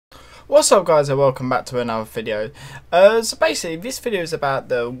What's up guys, and welcome back to another video. So basically this video is about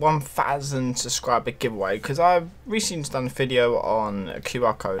the 1,000 subscriber giveaway, because I've recently done a video on a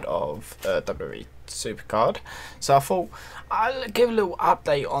QR code of Wwe Supercard, so I thought I'll give a little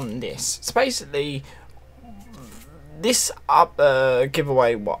update on this. So basically this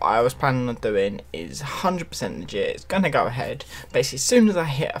giveaway, what I was planning on doing is 100% legit. It's going to go ahead. Basically as soon as I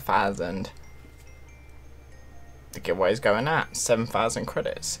hit 1,000, the giveaway is going at 7,000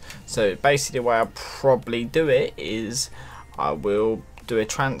 credits. So basically the way I'll probably do it is I will do a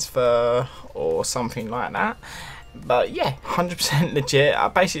transfer or something like that. But yeah, 100% legit. I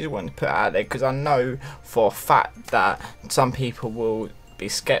basically just want to put it out there because I know for a fact that some people will be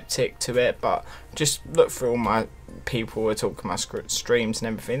skeptic to it, but just look through all my people who are talking my streams and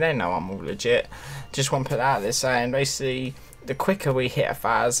everything, they know I'm all legit. Just want to put that out there saying basically the quicker we hit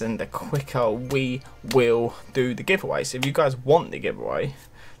 1,000, the quicker we will do the giveaway. So if you guys want the giveaway,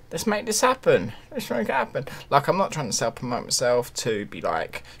 let's make this happen. Let's make it happen. Like, I'm not trying to self-promote myself to be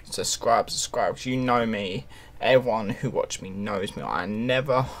like, subscribe, because you know me. Everyone who watches me knows me. I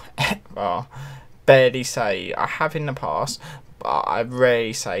never, ever, barely say, I have in the past, but I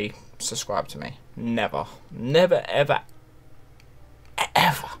rarely say, subscribe to me. Never. Never, ever,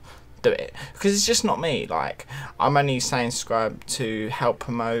 ever do it, because it's just not me. Like, I'm only saying subscribe to help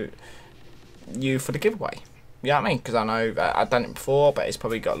promote you for the giveaway, you know what I mean? Because I know that I've done it before, but it's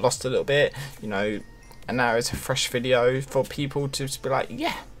probably got lost a little bit, you know, and now it's a fresh video for people to just be like,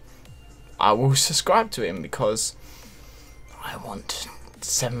 yeah, I will subscribe to him because I want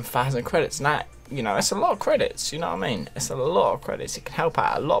 7,000 credits. And that, you know, it's a lot of credits, you know what I mean? It's a lot of credits. It can help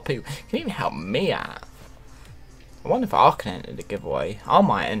out a lot of people. It can even help me out. I wonder if I can enter the giveaway. I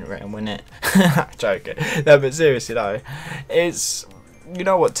might enter it and win it. I'm joking. No, but seriously though, it's, you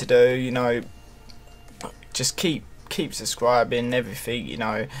know what to do, you know, just keep subscribing and everything, you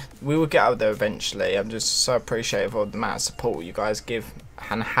know. We will get out there eventually. I'm just so appreciative of the amount of support you guys give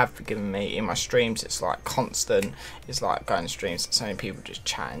and have given me in my streams. It's like constant. It's like going to streams, so many people just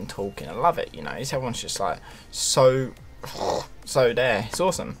chatting, talking. I love it, you know. Everyone's just like so there. It's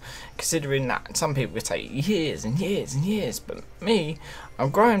awesome, considering that some people could take years and years and years, but me, I'm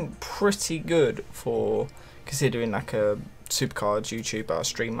growing pretty good for considering like a Supercard YouTuber,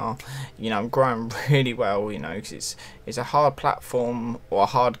 streamer. You know, I'm growing really well, you know, because it's a hard platform or a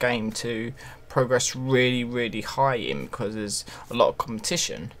hard game to progress really high in, because there's a lot of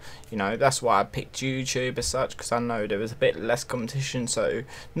competition. You know, that's why I picked YouTube as such, because I know there was a bit less competition. So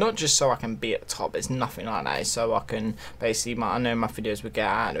not just so I can be at the top, it's nothing like that. It's so I can basically, I know my videos will get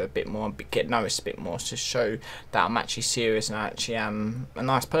out there a bit more, get noticed a bit more, to show that I'm actually serious and I actually am a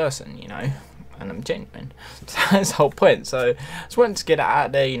nice person, you know, and I'm genuine. So that's the whole point. So I just wanted to get it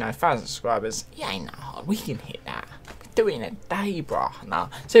out there, you know, 1,000 subscribers. Yeah, ain't that hard. We can hit that. Do it in a day, bruh. Nah,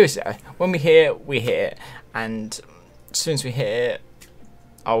 seriously, when we hit it, and as soon as we hit it,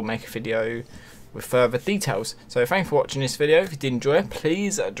 I'll make a video with further details. So thanks for watching this video. If you did enjoy it,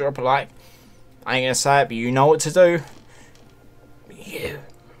 please drop a like. I ain't gonna say it, but you know what to do. You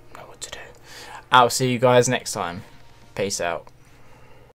know what to do. I'll see you guys next time. Peace out.